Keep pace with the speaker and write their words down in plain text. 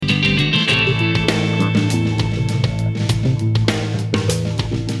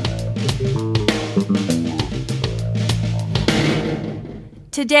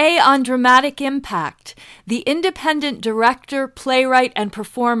Today on Dramatic Impact, the independent director, playwright, and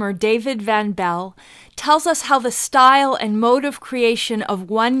performer David van Belle tells us how the style and mode of creation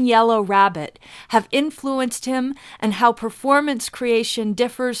of One Yellow Rabbit have influenced him and how performance creation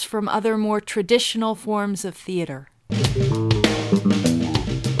differs from other more traditional forms of theater.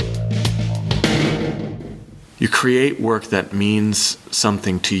 You create work that means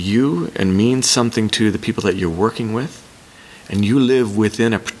something to you and means something to the people that you're working with, and you live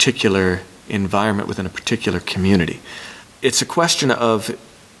within a particular environment, within a particular community. It's a question of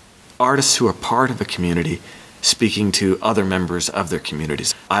artists who are part of a community speaking to other members of their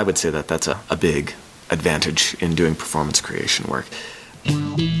communities. I would say that that's a big advantage in doing performance creation work.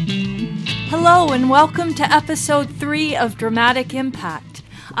 Hello and welcome to episode 3 of Dramatic Impact.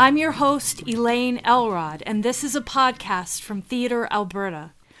 I'm your host, Elaine Elrod, and this is a podcast from Theatre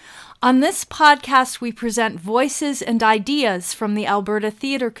Alberta. On this podcast, we present voices and ideas from the Alberta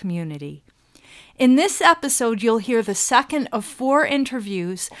theatre community. In this episode, you'll hear the second of 4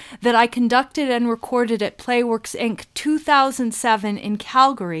 interviews that I conducted and recorded at Playworks Inc. 2007 in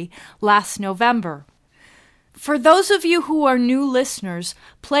Calgary last November. For those of you who are new listeners,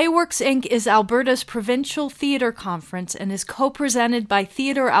 Playworks Inc. is Alberta's provincial theatre conference and is co-presented by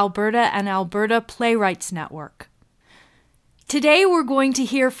Theatre Alberta and Alberta Playwrights Network. Today we're going to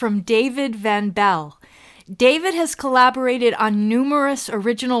hear from David van Belle. David has collaborated on numerous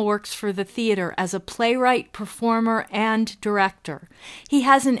original works for the theatre as a playwright, performer, and director. He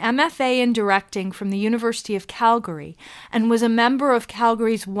has an MFA in directing from the University of Calgary and was a member of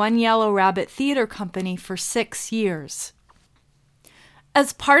Calgary's One Yellow Rabbit Theatre Company for 6 years.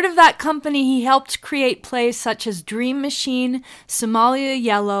 As part of that company, he helped create plays such as Dream Machine, Somalia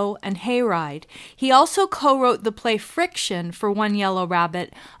Yellow, and Hayride. He also co-wrote the play Friction for One Yellow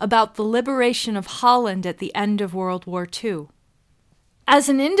Rabbit about the liberation of Holland at the end of World War II. As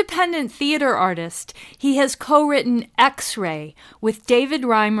an independent theater artist, he has co-written X-Ray with David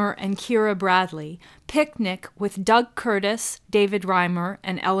Reimer and Kira Bradley, Picnic with Doug Curtis, David Reimer,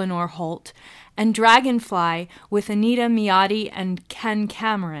 and Eleanor Holt, and Dragonfly with Anita Miotti and Ken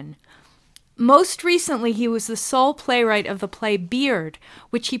Cameron. Most recently, he was the sole playwright of the play Beard,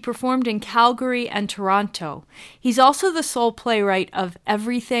 which he performed in Calgary and Toronto. He's also the sole playwright of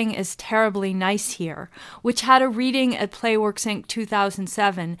Everything is Terribly Nice Here, which had a reading at Playworks Inc.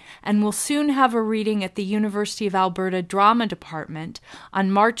 2007 and will soon have a reading at the University of Alberta Drama Department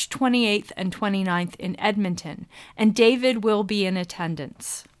on March 28th and 29th in Edmonton, and David will be in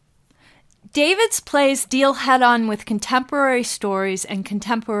attendance. David's plays deal head-on with contemporary stories and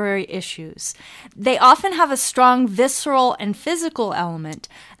contemporary issues. They often have a strong visceral and physical element,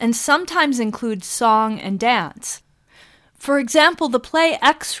 and sometimes include song and dance. For example, the play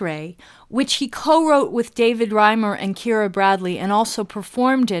X-Ray, which he co-wrote with David Reimer and Kira Bradley and also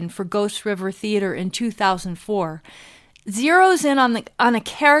performed in for Ghost River Theatre in 2004, zeroes in on a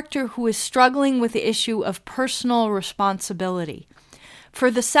character who is struggling with the issue of personal responsibility. For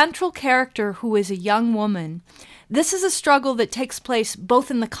the central character, who is a young woman, this is a struggle that takes place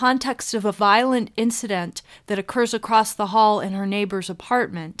both in the context of a violent incident that occurs across the hall in her neighbor's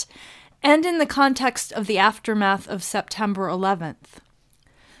apartment, and in the context of the aftermath of September 11th.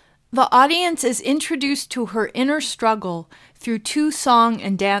 The audience is introduced to her inner struggle through 2 song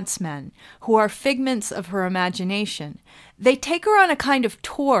and dance men, who are figments of her imagination. They take her on a kind of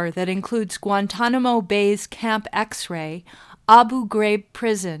tour that includes Guantanamo Bay's Camp X-Ray, Abu Ghraib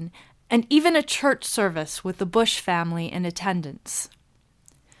prison, and even a church service with the Bush family in attendance.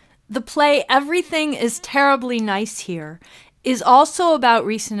 The play Everything is Terribly Nice Here is also about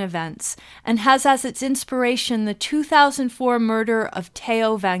recent events and has as its inspiration the 2004 murder of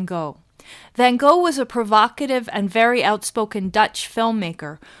Theo van Gogh. Van Gogh was a provocative and very outspoken Dutch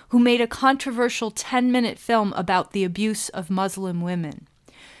filmmaker who made a controversial 10-minute film about the abuse of Muslim women.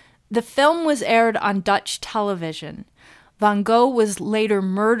 The film was aired on Dutch television. Van Gogh was later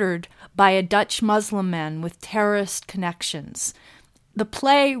murdered by a Dutch Muslim man with terrorist connections. The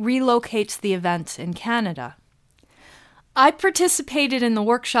play relocates the events in Canada. I participated in the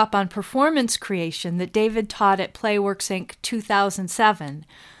workshop on performance creation that David taught at Playworks Inc. 2007.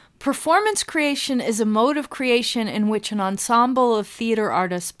 Performance creation is a mode of creation in which an ensemble of theater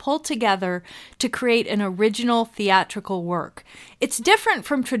artists pull together to create an original theatrical work. It's different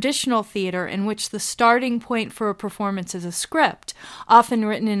from traditional theater, in which the starting point for a performance is a script, often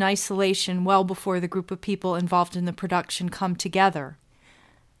written in isolation well before the group of people involved in the production come together.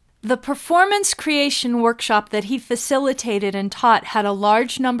 The performance creation workshop that he facilitated and taught had a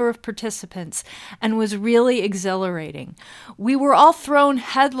large number of participants and was really exhilarating. We were all thrown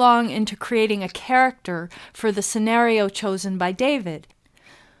headlong into creating a character for the scenario chosen by David.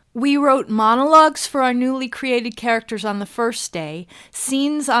 We wrote monologues for our newly created characters on the first day,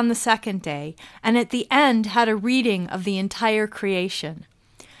 scenes on the second day, and at the end had a reading of the entire creation.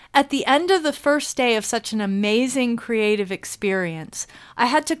 At the end of the first day of such an amazing creative experience, I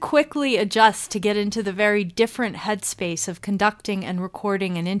had to quickly adjust to get into the very different headspace of conducting and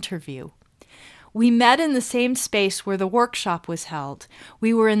recording an interview. We met in the same space where the workshop was held.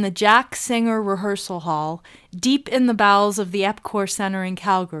 We were in the Jack Singer Rehearsal Hall, deep in the bowels of the Epcor Center in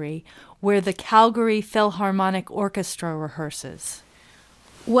Calgary, where the Calgary Philharmonic Orchestra rehearses.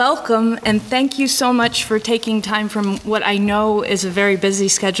 Welcome, and thank you so much for taking time from what I know is a very busy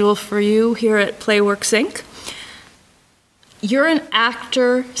schedule for you here at Playworks Inc. You're an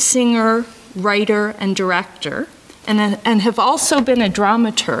actor, singer, writer, and director, and have also been a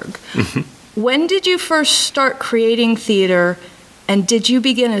dramaturg. Mm-hmm. When did you first start creating theater, and did you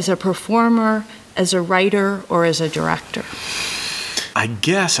begin as a performer, as a writer, or as a director? I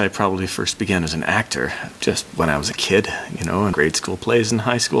guess I probably first began as an actor just when I was a kid, in grade school plays and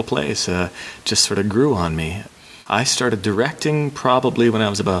high school plays. Just sort of grew on me. I started directing probably when I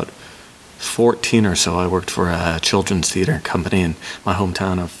was about 14 or so. I worked for a children's theater company in my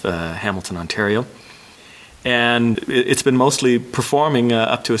hometown of Hamilton, Ontario. And it's been mostly performing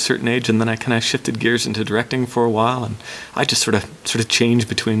up to a certain age, and then I kind of shifted gears into directing for a while, and I just sort of change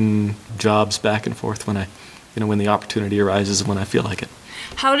between jobs back and forth when when the opportunity arises and when I feel like it.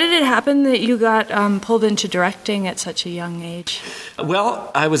 How did it happen that you got pulled into directing at such a young age?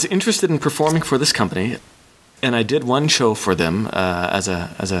 Well, I was interested in performing for this company, and I did one show for them as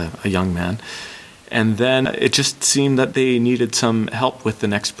a young man. And then it just seemed that they needed some help with the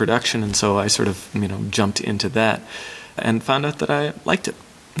next production, and so I sort of, jumped into that and found out that I liked it.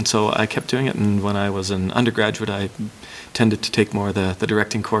 And so I kept doing it, and when I was an undergraduate, I tended to take more of the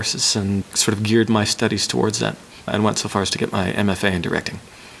directing courses and sort of geared my studies towards that, and went so far as to get my MFA in directing.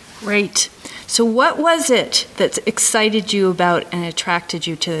 Great. So what was it that excited you about and attracted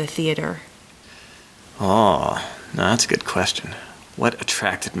you to the theater? Oh, no, that's a good question. What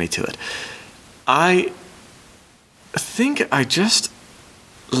attracted me to it? I think I just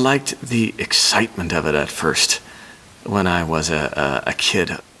liked the excitement of it at first when I was a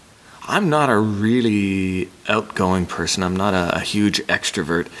kid. I'm not a really outgoing person. I'm not a huge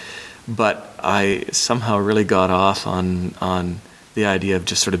extrovert, but I somehow really got off on the idea of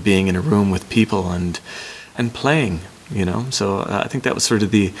just sort of being in a room with people and playing, So I think that was sort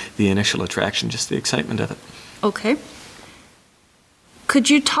of the initial attraction, just the excitement of it. Okay. Could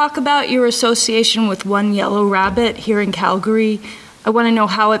you talk about your association with One Yellow Rabbit here in Calgary? I want to know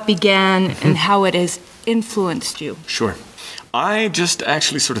how it began and how it has influenced you. Sure. I just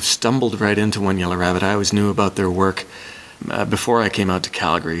actually sort of stumbled right into One Yellow Rabbit. I always knew about their work before I came out to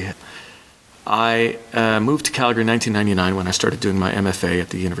Calgary. I moved to Calgary in 1999 when I started doing my MFA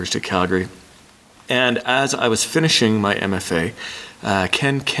at the University of Calgary. And as I was finishing my MFA,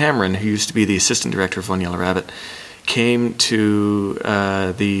 Ken Cameron, who used to be the assistant director of One Yellow Rabbit, came to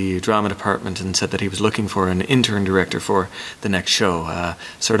the drama department and said that he was looking for an intern director for the next show,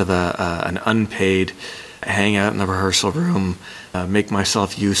 sort of an unpaid, hang out in the rehearsal room, make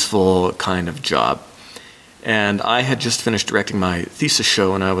myself useful kind of job. And I had just finished directing my thesis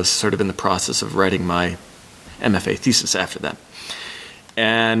show, and I was sort of in the process of writing my MFA thesis after that.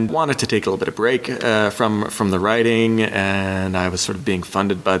 And wanted to take a little bit of break from the writing, and I was sort of being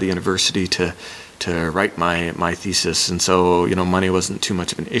funded by the university to write my thesis, and so money wasn't too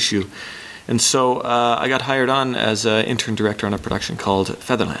much of an issue, and so I got hired on as an intern director on a production called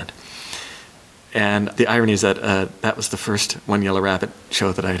Featherland. And the irony is that that was the first One Yellow Rabbit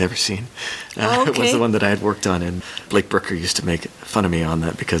show that I had ever seen. Okay. It was the one that I had worked on, and Blake Brooker used to make fun of me on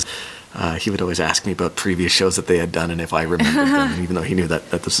that because he would always ask me about previous shows that they had done and if I remembered them, even though he knew that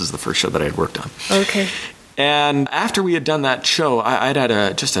this was the first show that I had worked on. Okay. And after we had done that show, I'd had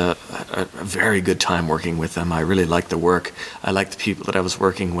a very good time working with them. I really liked the work. I liked the people that I was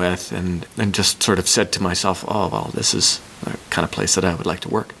working with, and just sort of said to myself, oh, well, this is the kind of place that I would like to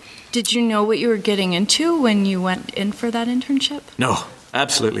work. Did you know what you were getting into when you went in for that internship? No,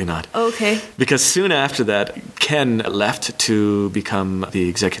 absolutely not. Okay. Because soon after that, Ken left to become the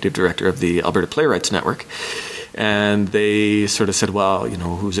executive director of the Alberta Playwrights Network. And they sort of said, well,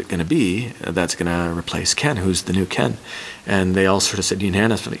 who's it going to be that's going to replace Ken? Who's the new Ken? And they all sort of said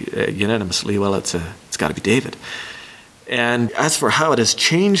unanimously, well, it's got to be David. And as for how it has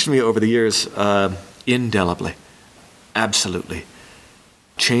changed me over the years, indelibly, absolutely.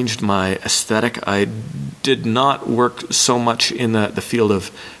 Changed my aesthetic. I did not work so much in the field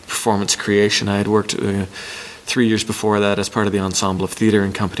of performance creation. I had worked 3 years before that as part of the Ensemble of Theatre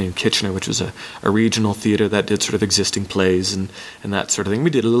and Company in Kitchener, which was a regional theatre that did sort of existing plays and that sort of thing. We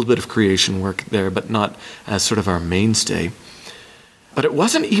did a little bit of creation work there, but not as sort of our mainstay. But it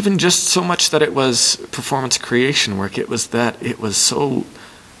wasn't even just so much that it was performance creation work, it was that it was so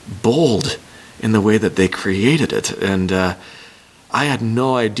bold in the way that they created it. And I had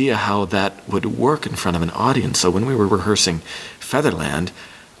no idea how that would work in front of an audience. So when we were rehearsing Featherland,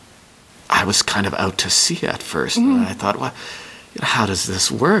 I was kind of out to sea at first. Mm-hmm. And I thought, well, how does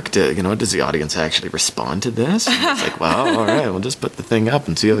this work? Does the audience actually respond to this? And it's like, well, all right, we'll just put the thing up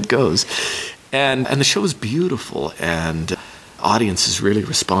and see how it goes. And the show was beautiful, and audiences really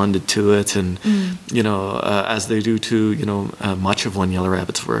responded to it, and as they do to much of One Yellow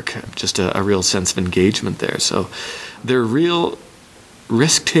Rabbit's work, just a real sense of engagement there. So they're real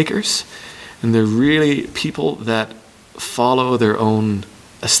risk takers, and they're really people that follow their own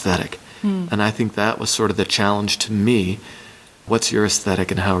aesthetic. And I think that was sort of the challenge to me. What's your aesthetic,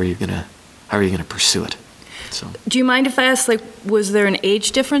 and how are you gonna pursue it? So. Do you mind if I ask, was there an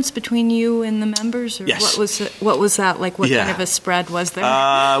age difference between you and the members? Or yes. What was that like? What kind of a spread was there?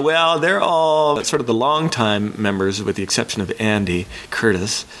 Well, they're all sort of the long-time members, with the exception of Andy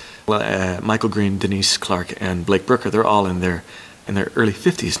Curtis, Michael Green, Denise Clark, and Blake Brooker. They're all in their early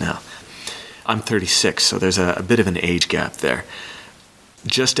 50s now. I'm 36, so there's a bit of an age gap there.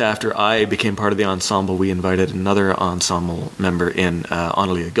 Just after I became part of the ensemble, we invited another ensemble member in,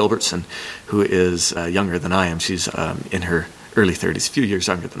 Analia Gilbertson, who is younger than I am. She's in her early 30s, a few years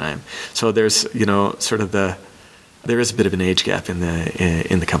younger than I am. So there's, there is a bit of an age gap in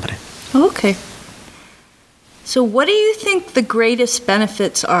the company. Okay. So what do you think the greatest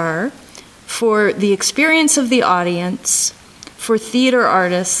benefits are for the experience of the audience, for theater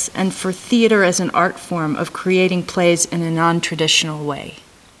artists, and for theater as an art form of creating plays in a non-traditional way?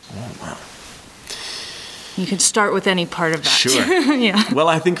 Oh, wow. You can start with any part of that. Sure. Yeah. Well,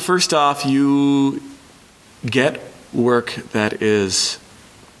 I think first off, you get work that is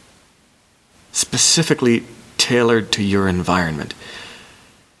specifically tailored to your environment.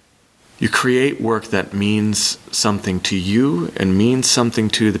 You create work that means something to you and means something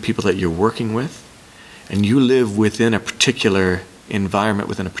to the people that you're working with. And you live within a particular environment,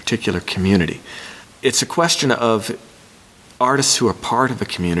 within a particular community. It's a question of artists who are part of a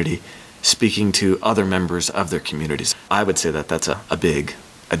community speaking to other members of their communities. I would say that that's a big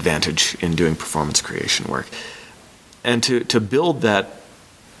advantage in doing performance creation work. And to build that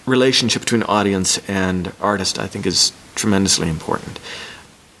relationship between audience and artist, I think, is tremendously important.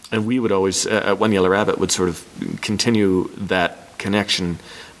 And we would always, at One Yellow Rabbit, would sort of continue that connection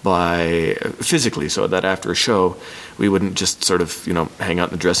by physically, so that after a show we wouldn't just sort of hang out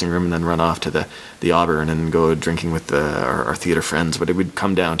in the dressing room and then run off to the Auburn and go drinking with our theater friends, but we'd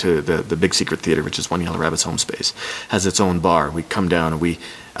come down to the Big Secret Theater, which is One Yellow Rabbit's home space, has its own bar. We come down and we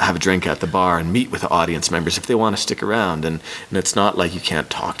have a drink at the bar and meet with the audience members if they want to stick around, and it's not like you can't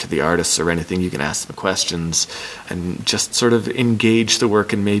talk to the artists or anything. You can ask them questions and just sort of engage the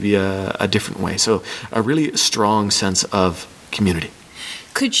work in maybe a different way. So a really strong sense of community.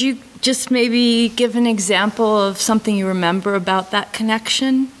 Could you just maybe give an example of something you remember about that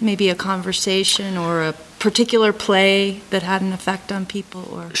connection? Maybe a conversation or a particular play that had an effect on people?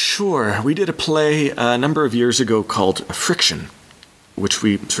 Or Sure. We did a play a number of years ago called Friction, which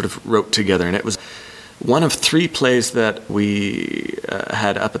we sort of wrote together. And it was one of 3 plays that we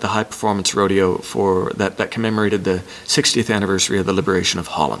had up at the High Performance Rodeo for that commemorated the 60th anniversary of the liberation of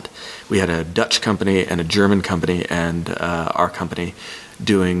Holland. We had a Dutch company and a German company and our company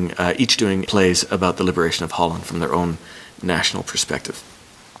each doing plays about the liberation of Holland from their own national perspective.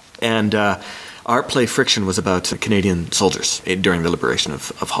 And our play Friction was about Canadian soldiers during the liberation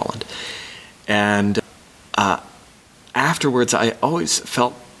of Holland. And afterwards, I always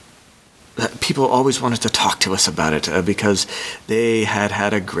felt that people always wanted to talk to us about it because they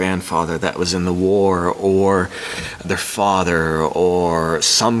had a grandfather that was in the war, or their father, or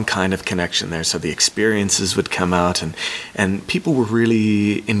some kind of connection there. So the experiences would come out, and people were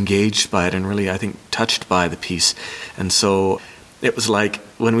really engaged by it and really, I think, touched by the piece. And so it was like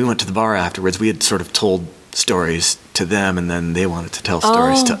when we went to the bar afterwards, we had sort of told stories to them, and then they wanted to tell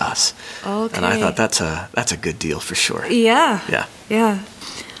stories to us. Okay. And I thought that's a good deal for sure. Yeah. Yeah. Yeah.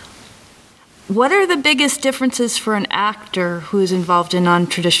 What are the biggest differences for an actor who is involved in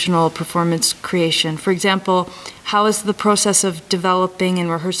non-traditional performance creation? For example, how is the process of developing and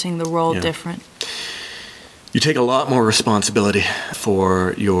rehearsing the role different? You take a lot more responsibility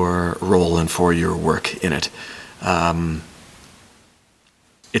for your role and for your work in it.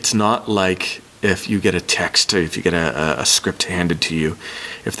 It's not like if you get a text, or if you get a script handed to you,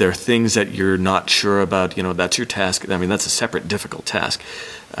 if there are things that you're not sure about, that's your task. I mean, that's a separate difficult task,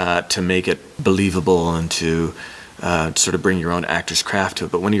 to make it believable and to sort of bring your own actor's craft to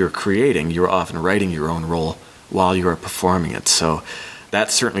it. But when you're creating, you're often writing your own role while you're performing it. So that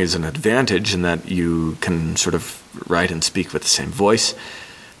certainly is an advantage in that you can sort of write and speak with the same voice.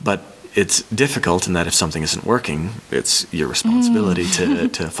 But it's difficult in that if something isn't working, it's your responsibility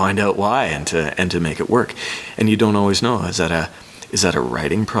to find out why and to make it work. And you don't always know, is that a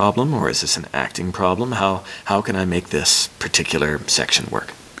writing problem, or is this an acting problem? How can I make this particular section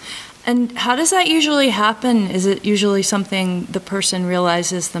work? And how does that usually happen? Is it usually something the person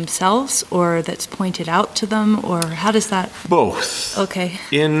realizes themselves, or that's pointed out to them, or how does that? Both. Okay.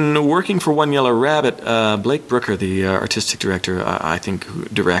 In working for One Yellow Rabbit, Blake Brooker, the artistic director, I think, who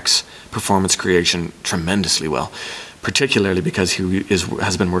directs performance creation tremendously well, particularly because he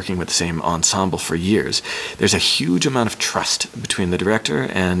has been working with the same ensemble for years. There's a huge amount of trust between the director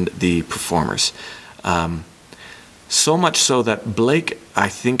and the performers. So much so that Blake, I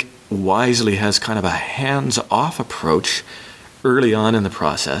think, wisely has kind of a hands-off approach early on in the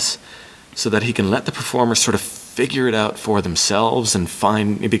process, so that he can let the performers sort of figure it out for themselves and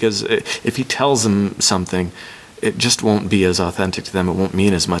because if he tells them something, it just won't be as authentic to them. It won't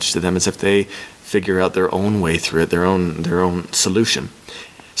mean as much to them as if they figure out their own way through it, their own solution.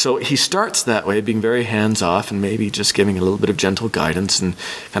 So he starts that way, being very hands-off and maybe just giving a little bit of gentle guidance and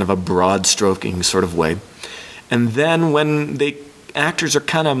kind of a broad stroking sort of way. And then when actors are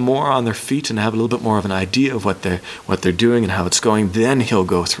kind of more on their feet and have a little bit more of an idea of what they're doing and how it's going, then he'll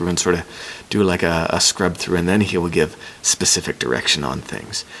go through and sort of do like a scrub through, and then he will give specific direction on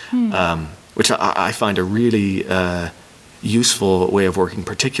things, which I find a really useful way of working,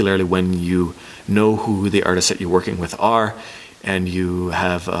 particularly when you know who the artists that you're working with are and you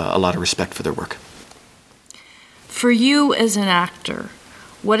have a lot of respect for their work. For you as an actor,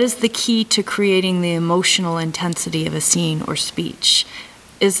 what is the key to creating the emotional intensity of a scene or speech?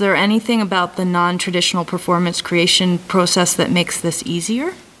 Is there anything about the non-traditional performance creation process that makes this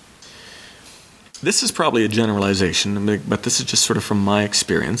easier? This is probably a generalization, but this is just sort of from my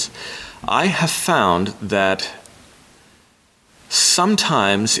experience. I have found that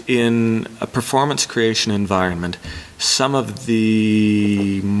sometimes in a performance creation environment, some of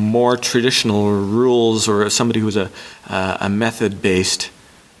the more traditional rules, or somebody who's a method-based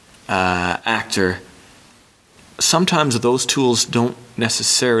actor, sometimes those tools don't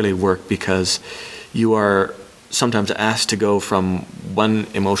necessarily work, because you are sometimes asked to go from one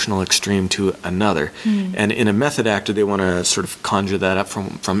emotional extreme to another. And in a method actor, they want to sort of conjure that up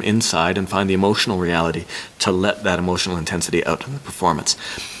from inside and find the emotional reality to let that emotional intensity out in the performance.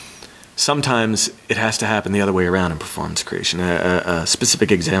 Sometimes it has to happen the other way around in performance creation. A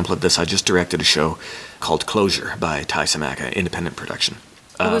specific example of this, I just directed a show called Closure by Ty Samaka, independent production.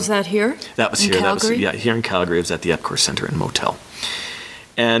 Was that here? That was here. Calgary? Here in Calgary. It was at the Epcor Centre and Motel.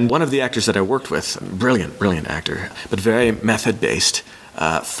 And one of the actors that I worked with, brilliant actor, but very method-based,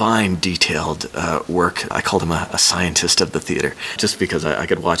 fine, detailed work. I called him a scientist of the theater, just because I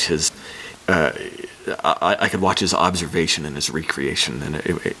could watch his I could watch his observation and his recreation, and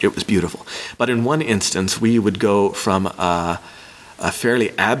it was beautiful. But in one instance, we would go from a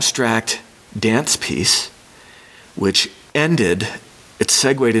fairly abstract dance piece, which ended. It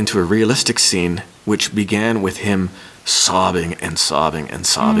segued into a realistic scene, which began with him sobbing and sobbing and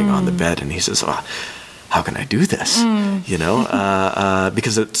sobbing on the bed. And he says, how can I do this?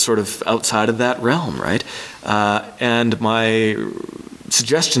 Because it's sort of outside of that realm, right? And my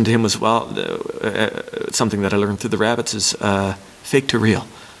suggestion to him was, something that I learned through the Rabbits is fake to real.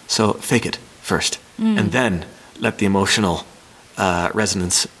 So fake it first, and then let the emotional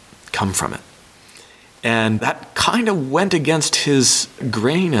resonance come from it. And that kind of went against his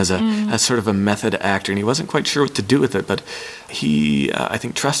grain as sort of a method actor, and he wasn't quite sure what to do with it. But he, I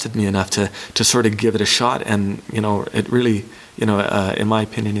think, trusted me enough to sort of give it a shot, and it really, in my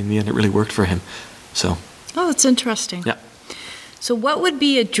opinion, in the end, it really worked for him. So. Oh, that's interesting. Yeah. So, what would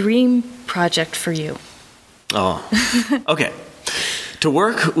be a dream project for you? Oh, okay. To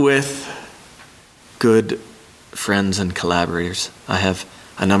work with good friends and collaborators. I have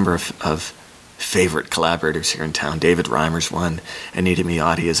a number of favorite collaborators here in town. David Reimer's one. Anita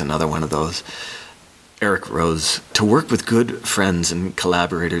Miotti is another one of those. Eric Rose. To work with good friends and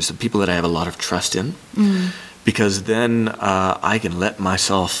collaborators, people that I have a lot of trust in, because then I can let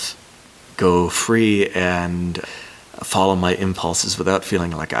myself go free and follow my impulses without feeling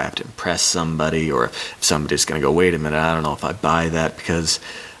like I have to impress somebody, or if somebody's going to go, wait a minute, I don't know if I buy that, because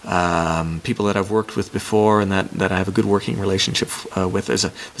people that I've worked with before and that I have a good working relationship with. There's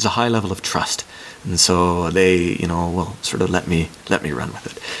a high level of trust, and so they will sort of let me run with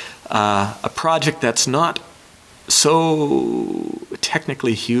it. A project that's not so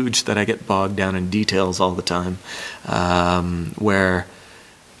technically huge that I get bogged down in details all the time, where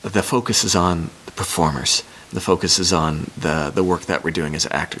the focus is on the performers. The focus is on the work that we're doing as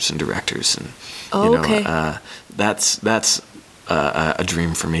actors and directors, and that's a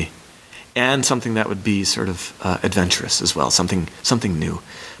dream for me, and something that would be sort of adventurous as well, something new,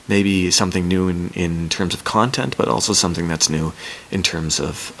 maybe something new in terms of content, but also something that's new in terms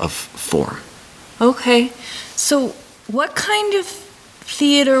of form. Okay, so what kind of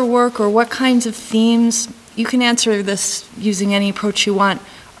theater work or what kinds of themes, you can answer this using any approach you want,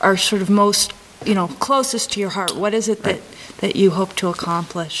 are sort of most closest to your heart? What is it that you hope to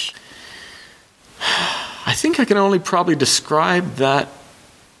accomplish? I think I can only probably describe that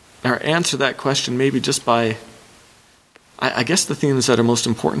or answer that question maybe just by, I guess the themes that are most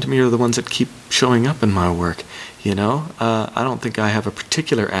important to me are the ones that keep showing up in my work. I don't think I have a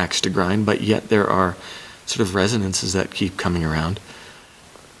particular axe to grind, but yet there are sort of resonances that keep coming around.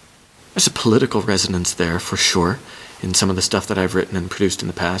 There's a political resonance there for sure in some of the stuff that I've written and produced in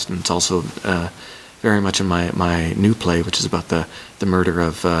the past, and it's also very much in my new play, which is about the murder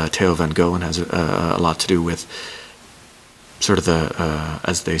of Theo van Gogh, and has a lot to do with sort of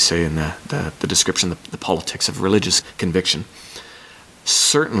as they say in the description, the politics of religious conviction.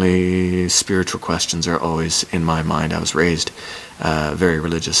 Certainly, spiritual questions are always in my mind. I was raised very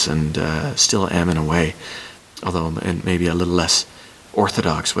religious and still am in a way, although in maybe a little less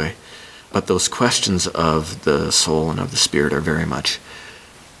orthodox way. But those questions of the soul and of the spirit are very much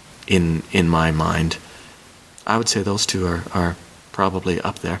in my mind. I would say those two are probably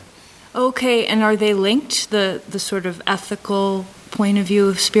up there. Okay, and are they linked, the sort of ethical point of view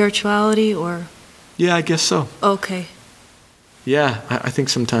of spirituality, or? Yeah, I guess so. Okay. Yeah, I think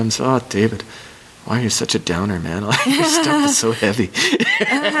sometimes, David, why are you such a downer, man? Your stuff is so heavy.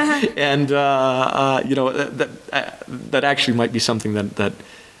 And, that actually might be something that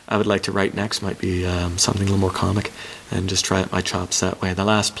I would like to write next, might be something a little more comic, and just try out my chops that way. The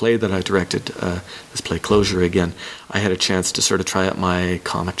last play that I directed, this play Closure again, I had a chance to sort of try out my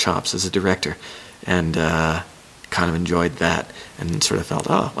comic chops as a director, and kind of enjoyed that, and sort of felt,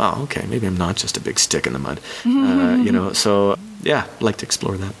 oh, wow, okay, maybe I'm not just a big stick in the mud. So yeah, I'd like to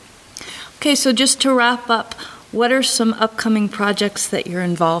explore that. Okay, so just to wrap up, what are some upcoming projects that you're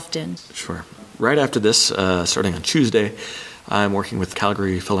involved in? Sure. Right after this, starting on Tuesday, I'm working with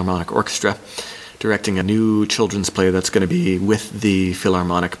Calgary Philharmonic Orchestra, directing a new children's play that's going to be with the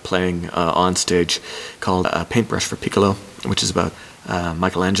Philharmonic playing on stage, called Paintbrush for Piccolo, which is about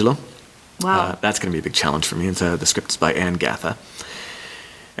Michelangelo. Wow. That's going to be a big challenge for me. The script is by Anne Gatha.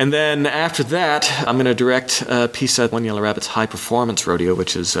 And then after that, I'm going to direct a piece at One Yellow Rabbit's High Performance Rodeo,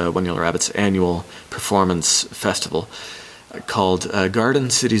 which is One Yellow Rabbit's annual performance festival, called Garden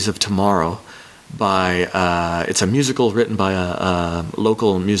Cities of Tomorrow. It's a musical written by a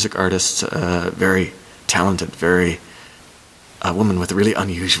local music artist, very talented, a woman with a really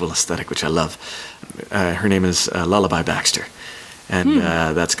unusual aesthetic, which I love. Her name is Lullaby Baxter. And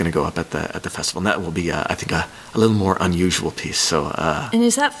that's going to go up at the festival. And that will be, I think, a little more unusual piece. So. And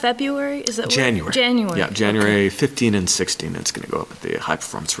is that February? Is that January? January. Yeah, January okay. 15 and 16. It's going to go up at the High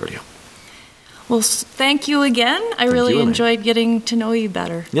Performance Rodeo. Well, thank you again. I really enjoyed getting to know you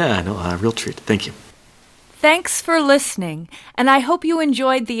better. Yeah, no, a real treat. Thank you. Thanks for listening, and I hope you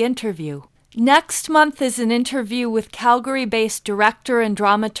enjoyed the interview. Next month is an interview with Calgary-based director and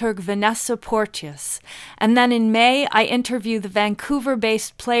dramaturg Vanessa Porteous, and then in May I interview the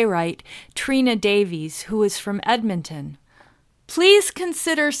Vancouver-based playwright Trina Davies, who is from Edmonton. Please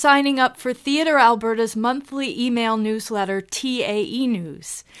consider signing up for Theatre Alberta's monthly email newsletter, TAE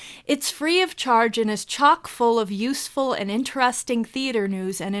News. It's free of charge and is chock full of useful and interesting theatre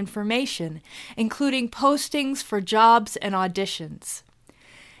news and information, including postings for jobs and auditions.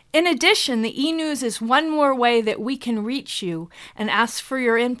 In addition, the e-news is one more way that we can reach you and ask for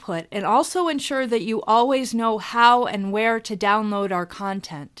your input, and also ensure that you always know how and where to download our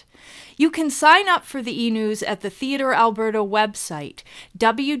content. You can sign up for the e-news at the Theatre Alberta website,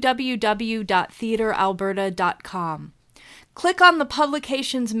 www.theatrealberta.com. Click on the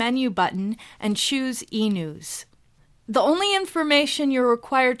Publications menu button and choose e-news. The only information you're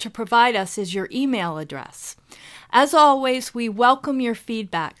required to provide us is your email address. As always, we welcome your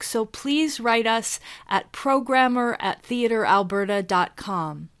feedback, so please write us at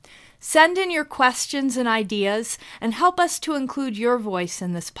programmer@theatrealberta.com. Send in your questions and ideas and help us to include your voice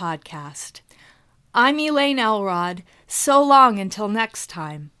in this podcast. I'm Elaine Elrod. So long until next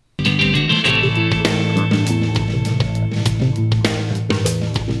time.